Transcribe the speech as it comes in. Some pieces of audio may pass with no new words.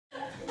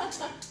Where's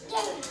your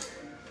tongue?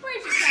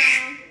 Where's your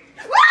tongue?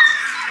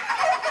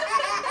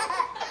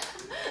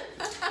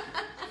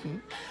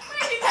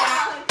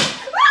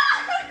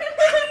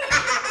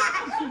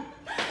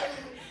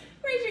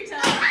 Where's your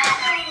tongue?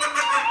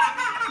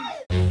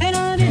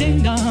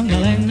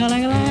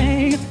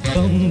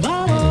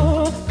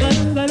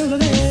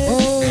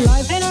 Oh,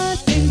 life ain't a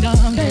ding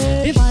dong.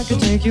 If I could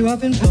take you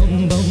up in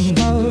boom boom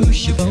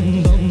bosh,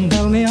 boom boom,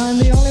 tell me I'm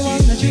the only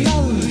one that you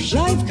love.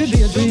 Life could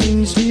be a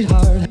dream,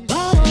 sweetheart.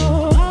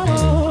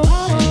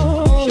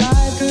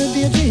 Life could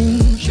be a dream.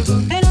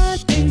 Ain't a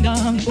ding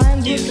dong.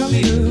 Plans would come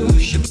true.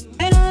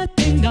 Ain't a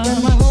ding dong.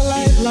 Spend my whole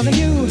life loving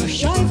you.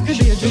 Life could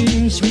be a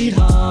dream,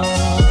 sweetheart.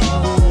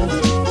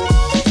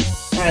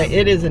 Alright,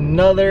 it is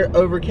another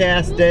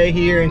overcast day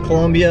here in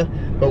Columbia,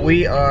 but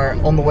we are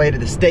on the way to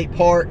the state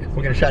park.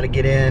 We're gonna try to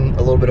get in a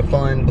little bit of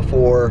fun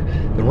before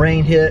the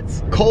rain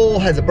hits. Cole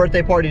has a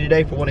birthday party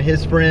today for one of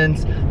his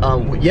friends.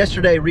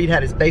 Yesterday, Reed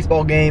had his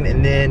baseball game,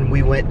 and then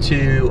we went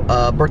to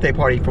a birthday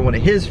party for one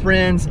of his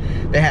friends.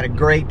 They had a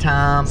great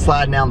time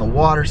sliding down the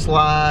water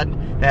slide.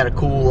 They had a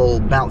cool little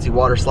bouncy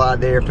water slide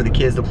there for the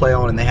kids to play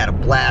on, and they had a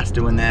blast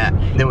doing that.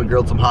 Then we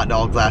grilled some hot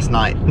dogs last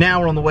night.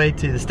 Now we're on the way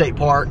to the state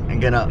park and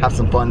gonna have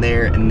some fun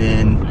there, and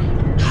then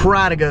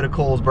try to go to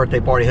Cole's birthday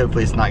party.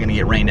 Hopefully it's not gonna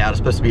get rained out. It's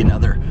supposed to be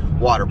another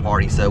water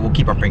party, so we'll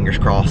keep our fingers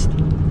crossed.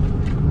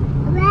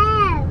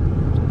 Wow.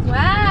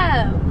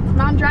 Wow. Is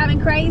Mom driving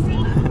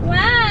crazy?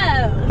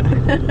 Wow.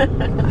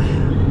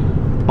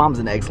 Mom's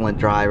an excellent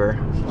driver.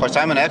 Of course,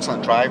 I'm an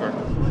excellent driver.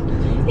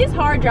 It's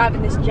hard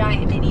driving this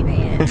giant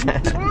minivan.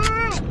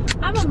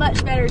 I'm a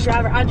much better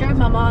driver. I drove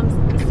my mom's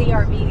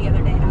CRV the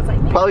other day, and I was like,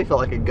 man, Probably felt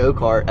like a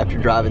go-kart after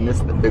driving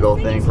this big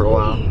old thing for a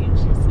while.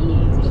 It's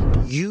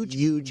huge.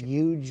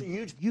 Huge.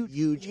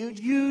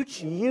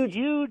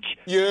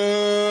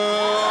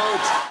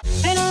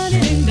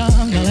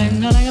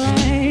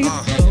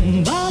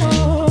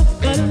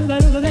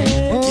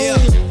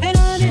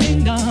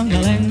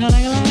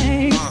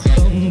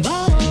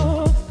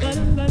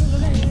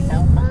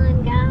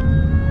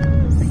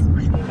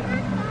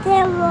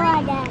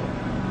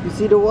 You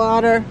see the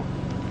water?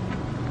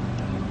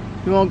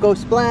 You wanna go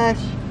splash?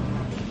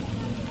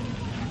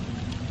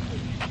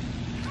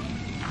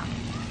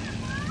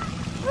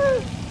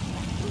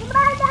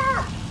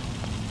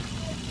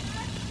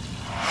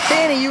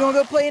 Fanny, you gonna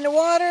go play in the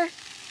water?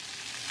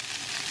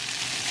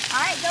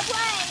 Alright, go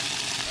play.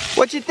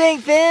 What you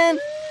think, Finn?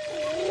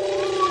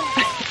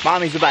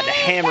 Mommy's about to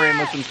hammer him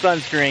with some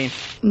sunscreen.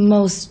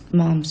 Most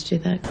moms do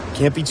that.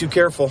 Can't be too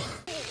careful.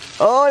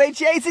 Oh, they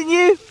chasing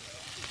you?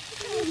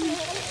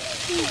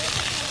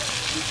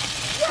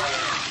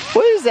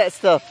 What is that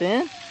stuff,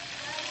 Finn?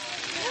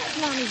 What's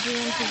Mommy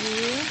doing to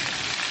you?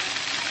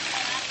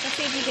 Let's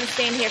see if you can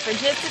stand here for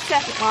just a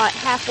second while it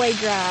halfway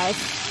dries.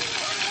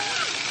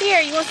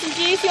 Here, you want some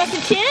juice? You want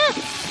some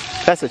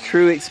chips? That's a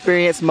true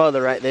experienced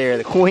mother right there,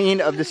 the queen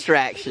of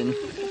distraction.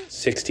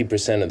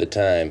 60% of the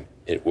time,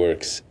 it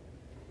works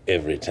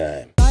every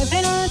time.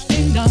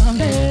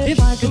 If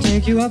I could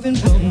take you up in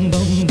boom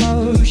boom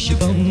bosh,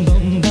 boom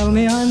boom, tell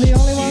me I'm the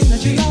only one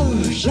that you love.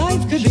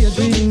 Life could be a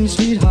dream,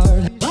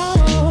 sweetheart.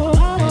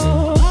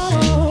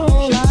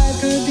 Life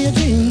could be a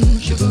dream.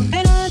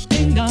 Ain't a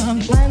ding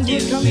dong, plans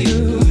would come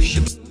true.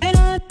 Ain't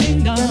a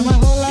ding dong, spend my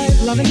whole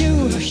life loving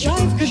you.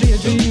 Life could be a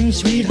dream,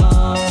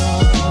 sweetheart.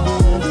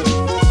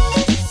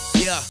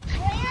 Yeah.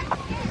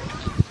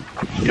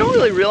 You don't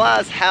really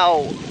realize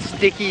how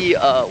sticky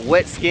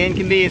wet skin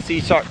can be until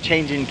you start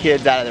changing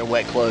kids out of their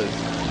wet clothes.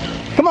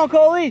 Come on,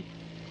 Coley.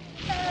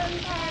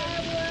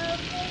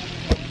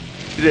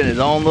 He's in his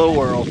own little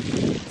world.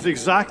 It's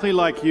exactly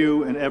like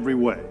you in every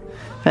way.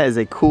 That is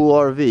a cool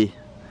RV.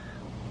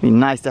 Be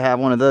nice to have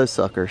one of those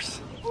suckers.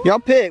 Y'all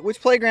pick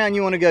which playground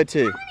you want to go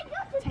to.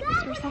 Take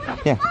this for a second.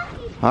 Yeah.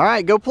 All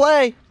right, go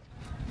play.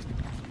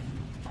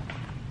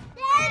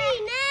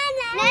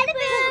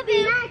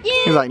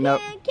 He's like,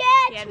 nope.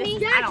 Yeah,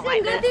 I don't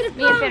like this.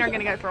 Me and Finn are going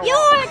to go for a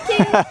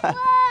walk.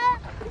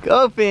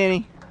 Go,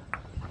 Fanny.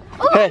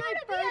 Hey.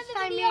 First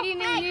time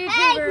meeting a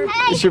YouTuber.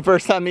 It's your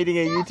first time meeting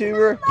a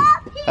YouTuber?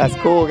 That's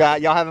cool,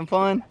 guys. Y'all having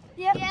fun?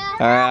 Yep.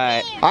 All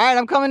right. All right,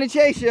 I'm coming to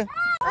chase you.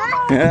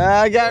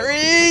 I got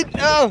Reed.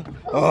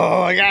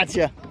 Oh, I got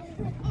you.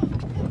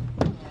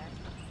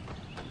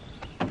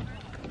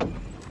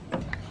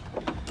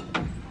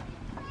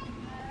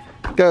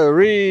 Go,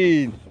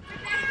 Reed.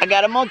 I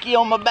got a monkey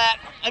on my back.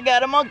 I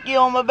got a monkey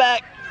on my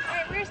back. All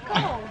right, where's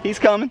Cole? He's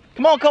coming.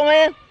 Come on, Cole,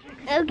 man.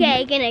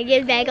 Okay, can I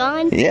get back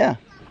on? Yeah.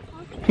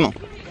 Come on.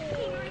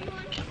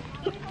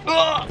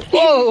 Oh,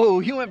 whoa,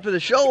 you went for the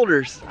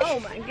shoulders. Oh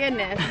my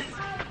goodness.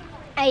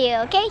 Are you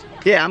okay?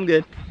 Yeah, I'm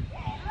good.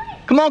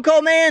 Come on,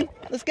 Cole, man.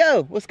 Let's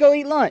go. Let's go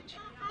eat lunch.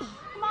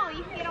 Come on,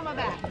 you can get on my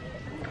back.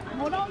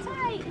 Hold on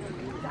tight.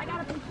 I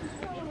gotta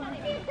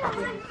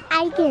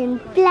I can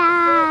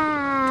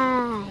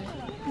fly.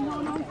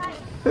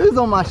 Who's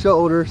on my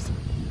shoulders?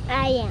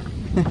 I am.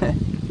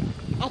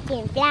 I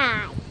can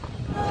fly.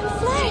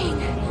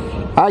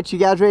 All right, you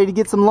guys ready to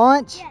get some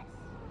lunch? Yes.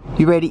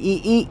 You ready to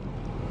eat?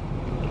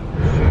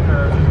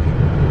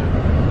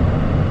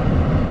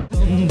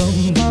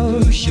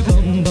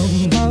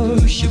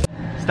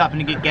 Stopping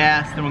to get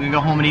gas, then we're gonna go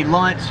home and eat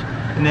lunch,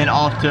 and then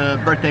off to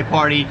birthday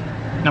party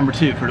number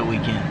 2 for the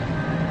weekend.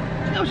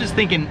 I was just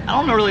thinking, I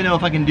don't really know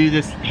if I can do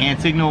this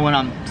hand signal when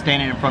I'm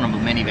standing in front of a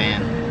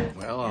minivan.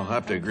 Well, I'll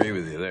have to agree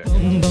with you there.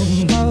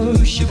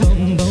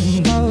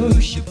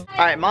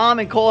 All right, Mom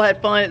and Cole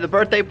had fun at the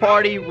birthday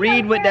party.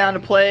 Reed went down to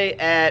play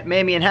at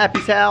Mamie and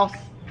Happy's house.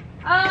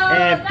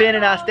 And Finn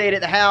and I stayed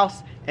at the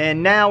house.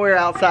 And now we're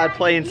outside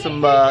playing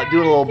some,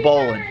 doing a little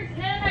bowling.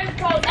 No!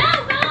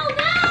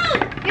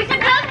 You're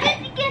supposed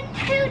to get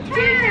 2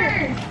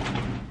 turns.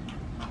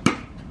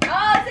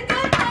 Oh, it's a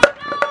good one.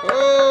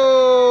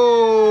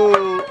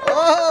 Oh!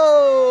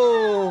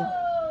 Oh!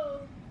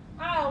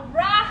 All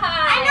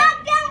right. I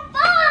knocked down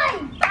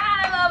 5.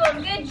 5 of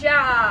them. Good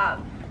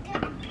job.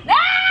 No!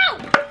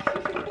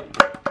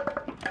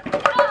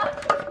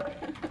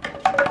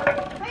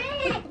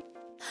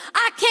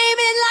 I came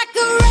in like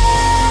a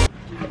wreck.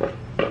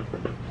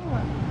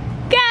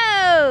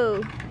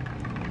 Go!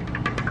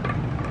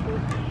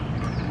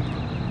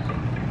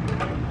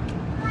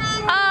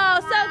 Oh,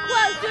 so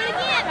close. Do it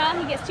again.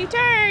 Oh, he gets 2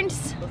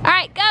 turns. All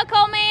right, go,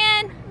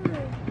 Coleman.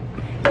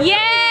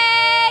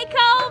 Yay,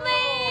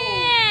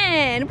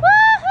 Coleman!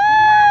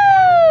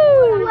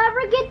 Woohoo!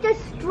 Whoever gets a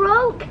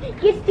stroke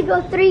gets to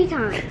go 3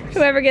 times.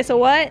 Whoever gets a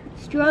what?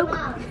 Stroke.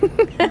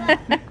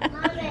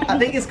 I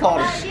think it's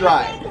called a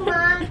strike. All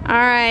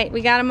right,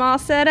 we got them all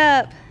set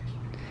up.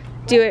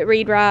 Do it,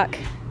 Reed Rock.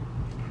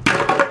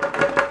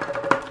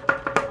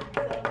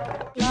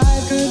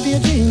 Life could be a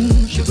dream,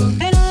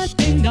 and I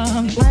ding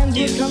dong, plans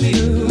would come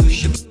true,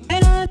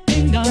 and I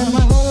ding dong,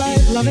 my whole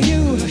life loving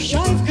you.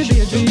 Life could be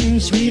a dream,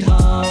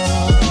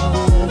 sweetheart.